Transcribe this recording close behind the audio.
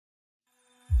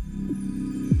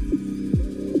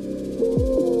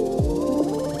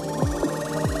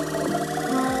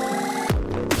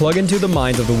plug into the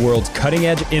minds of the world's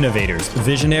cutting-edge innovators,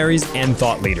 visionaries, and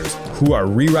thought leaders who are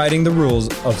rewriting the rules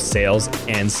of sales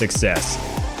and success.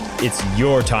 It's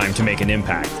your time to make an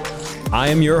impact. I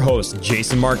am your host,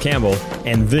 Jason Marc Campbell,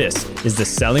 and this is the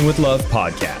Selling with Love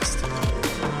podcast.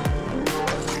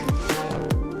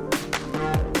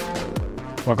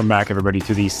 Welcome back, everybody,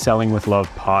 to the Selling with Love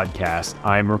podcast.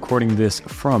 I'm recording this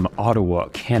from Ottawa,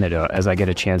 Canada, as I get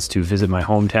a chance to visit my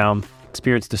hometown,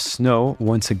 experience the snow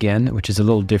once again, which is a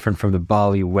little different from the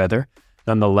Bali weather.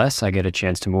 Nonetheless, I get a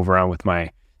chance to move around with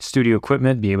my studio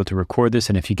equipment, be able to record this,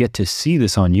 and if you get to see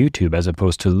this on YouTube as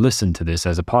opposed to listen to this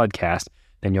as a podcast,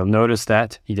 then you'll notice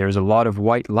that there's a lot of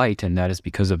white light, and that is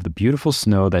because of the beautiful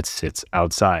snow that sits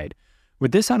outside.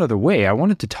 With this out of the way, I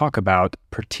wanted to talk about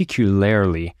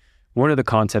particularly one of the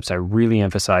concepts I really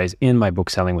emphasize in my book,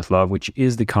 Selling with Love, which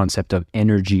is the concept of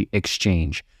energy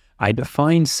exchange. I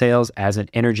define sales as an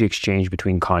energy exchange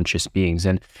between conscious beings.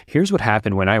 And here's what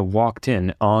happened when I walked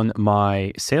in on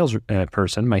my sales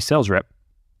rep,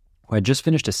 who had just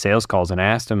finished a sales calls, and I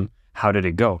asked him, how did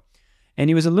it go? And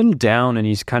he was a little down, and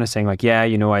he's kind of saying like, I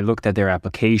looked at their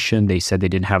application. They said they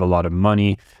didn't have a lot of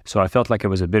money. So I felt like it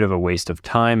was a bit of a waste of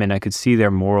time, and I could see their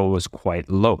morale was quite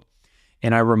low.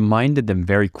 And I reminded them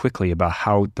very quickly about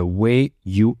how the way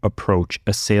you approach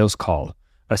a sales call,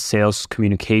 a sales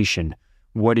communication,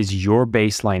 what is your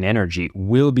baseline energy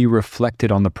will be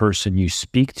reflected on the person you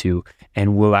speak to,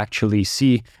 and will actually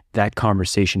see that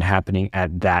conversation happening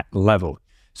at that level.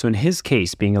 So in his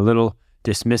case, being a little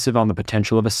dismissive on the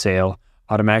potential of a sale,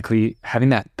 automatically having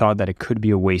that thought that it could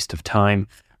be a waste of time,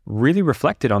 really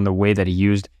reflected on the way that he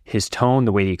used his tone,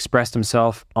 the way he expressed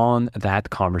himself on that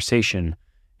conversation.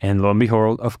 And lo and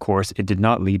behold, of course, it did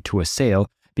not lead to a sale,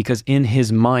 because in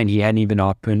his mind, he hadn't even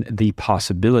opened the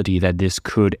possibility that this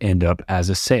could end up as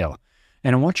a sale.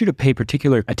 And I want you to pay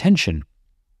particular attention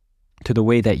to the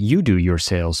way that you do your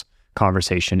sales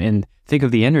conversation, and think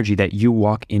of the energy that you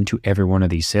walk into every one of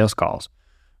these sales calls.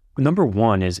 Number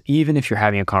one is, even if you're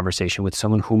having a conversation with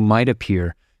someone who might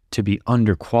appear to be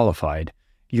underqualified,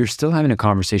 you're still having a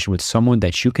conversation with someone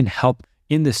that you can help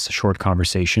in this short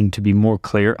conversation to be more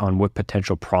clear on what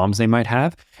potential problems they might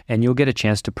have, and you'll get a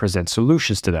chance to present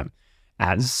solutions to them.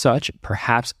 As such,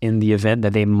 perhaps in the event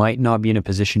that they might not be in a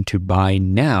position to buy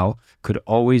now, could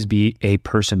always be a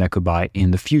person that could buy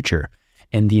in the future.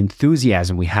 And the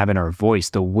enthusiasm we have in our voice,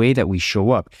 the way that we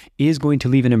show up, is going to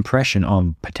leave an impression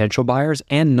on potential buyers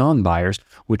and non-buyers,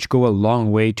 which go a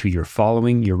long way to your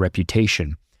following, your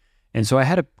reputation. And so I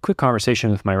had a quick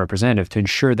conversation with my representative to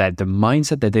ensure that the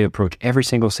mindset that they approach every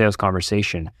single sales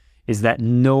conversation is that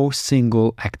no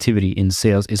single activity in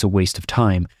sales is a waste of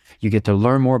time. You get to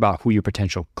learn more about who your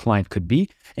potential client could be.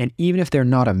 And even if they're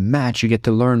not a match, you get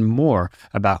to learn more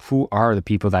about who are the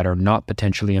people that are not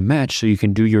potentially a match, so you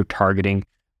can do your targeting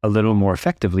a little more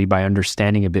effectively by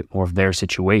understanding a bit more of their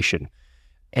situation.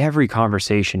 Every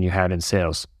conversation you have in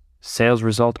sales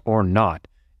result or not,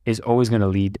 is always going to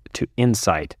lead to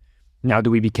insight. Now,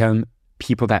 do we become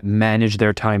people that manage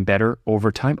their time better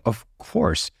over time? Of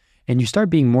course. And you start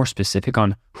being more specific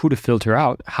on who to filter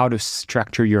out, how to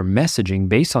structure your messaging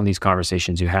based on these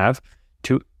conversations you have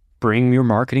to bring your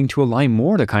marketing to align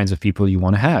more the kinds of people you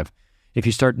want to have. If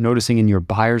you start noticing in your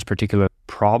buyers particular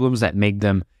problems that make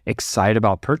them excited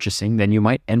about purchasing, then you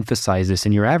might emphasize this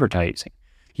in your advertising.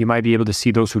 You might be able to see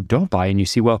those who don't buy, and you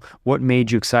see, well, what made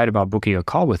you excited about booking a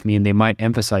call with me? And they might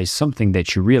emphasize something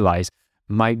that you realize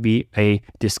might be a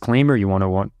disclaimer you want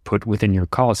to put within your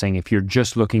call, saying if you're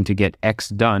just looking to get X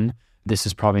done, this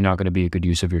is probably not going to be a good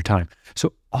use of your time.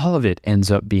 So all of it ends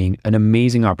up being an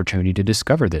amazing opportunity to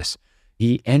discover this.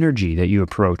 The energy that you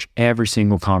approach every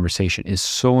single conversation is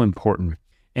so important.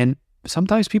 And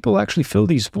sometimes people actually fill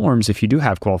these forms, if you do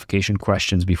have qualification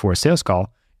questions before a sales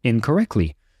call,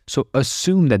 incorrectly. So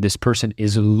assume that this person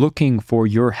is looking for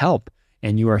your help,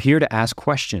 and you are here to ask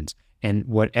questions. And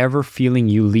whatever feeling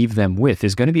you leave them with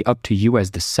is going to be up to you as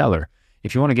the seller.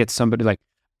 If you want to get somebody like,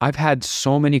 I've had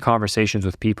so many conversations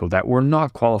with people that were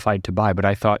not qualified to buy, but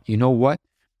I thought, you know what?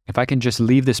 If I can just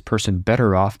leave this person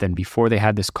better off than before they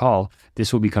had this call,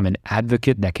 this will become an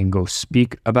advocate that can go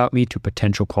speak about me to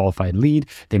potential qualified lead.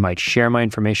 They might share my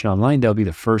information online. They'll be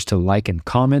the first to like and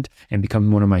comment and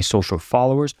become one of my social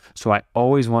followers. So I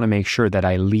always want to make sure that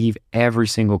I leave every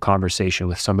single conversation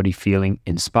with somebody feeling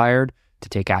inspired to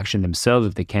take action themselves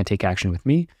if they can't take action with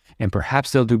me, and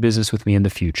perhaps they'll do business with me in the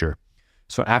future.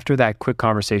 So after that quick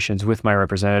conversations with my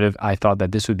representative, I thought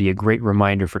that this would be a great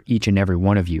reminder for each and every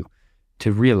one of you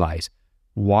to realize,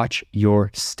 watch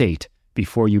your state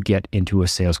before you get into a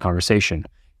sales conversation.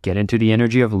 Get into the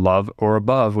energy of love or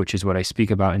above, which is what I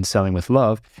speak about in Selling with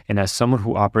Love. And as someone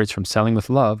who operates from Selling with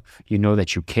Love, you know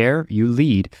that you care, you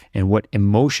lead, and what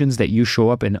emotions that you show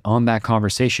up in on that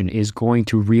conversation is going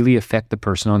to really affect the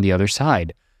person on the other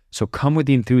side. So come with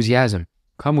the enthusiasm,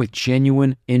 come with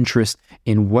genuine interest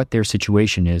in what their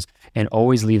situation is, and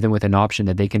always leave them with an option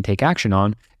that they can take action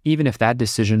on, even if that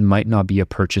decision might not be a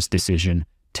purchase decision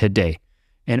today.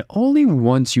 And only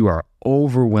once you are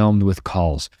overwhelmed with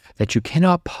calls that you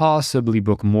cannot possibly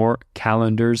book more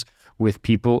calendars with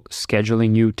people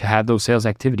scheduling you to have those sales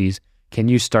activities can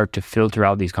you start to filter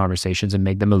out these conversations and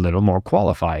make them a little more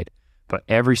qualified. But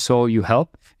every soul you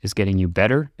help is getting you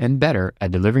better and better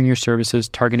at delivering your services,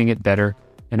 targeting it better,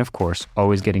 and of course,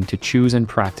 always getting to choose and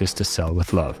practice to sell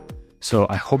with love. So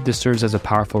I hope this serves as a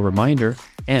powerful reminder.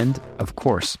 And of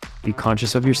course, be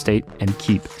conscious of your state and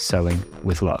keep selling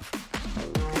with love.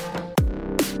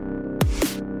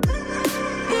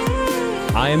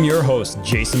 I am your host,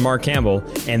 Jason Marc Campbell,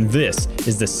 and this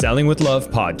is the Selling with Love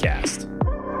podcast.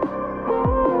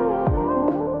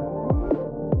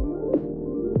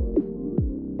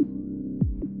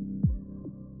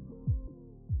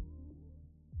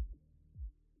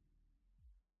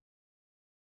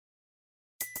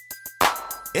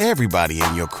 Everybody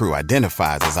in your crew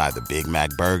identifies as either Big Mac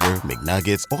Burger,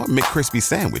 McNuggets, or McCrispy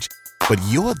Sandwich. But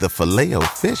you're the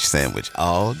Filet-O-Fish Sandwich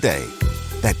all day.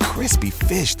 That crispy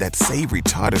fish, that savory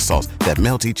tartar sauce, that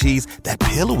melty cheese, that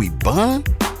pillowy bun.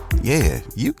 Yeah,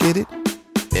 you get it.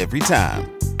 Every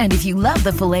time. And if you love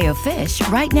the Filet-O-Fish,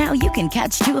 right now you can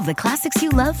catch two of the classics you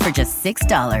love for just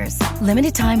 $6.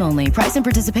 Limited time only. Price and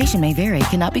participation may vary.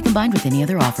 Cannot be combined with any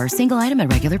other offer. Single item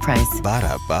at regular price.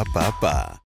 Ba-da-ba-ba-ba.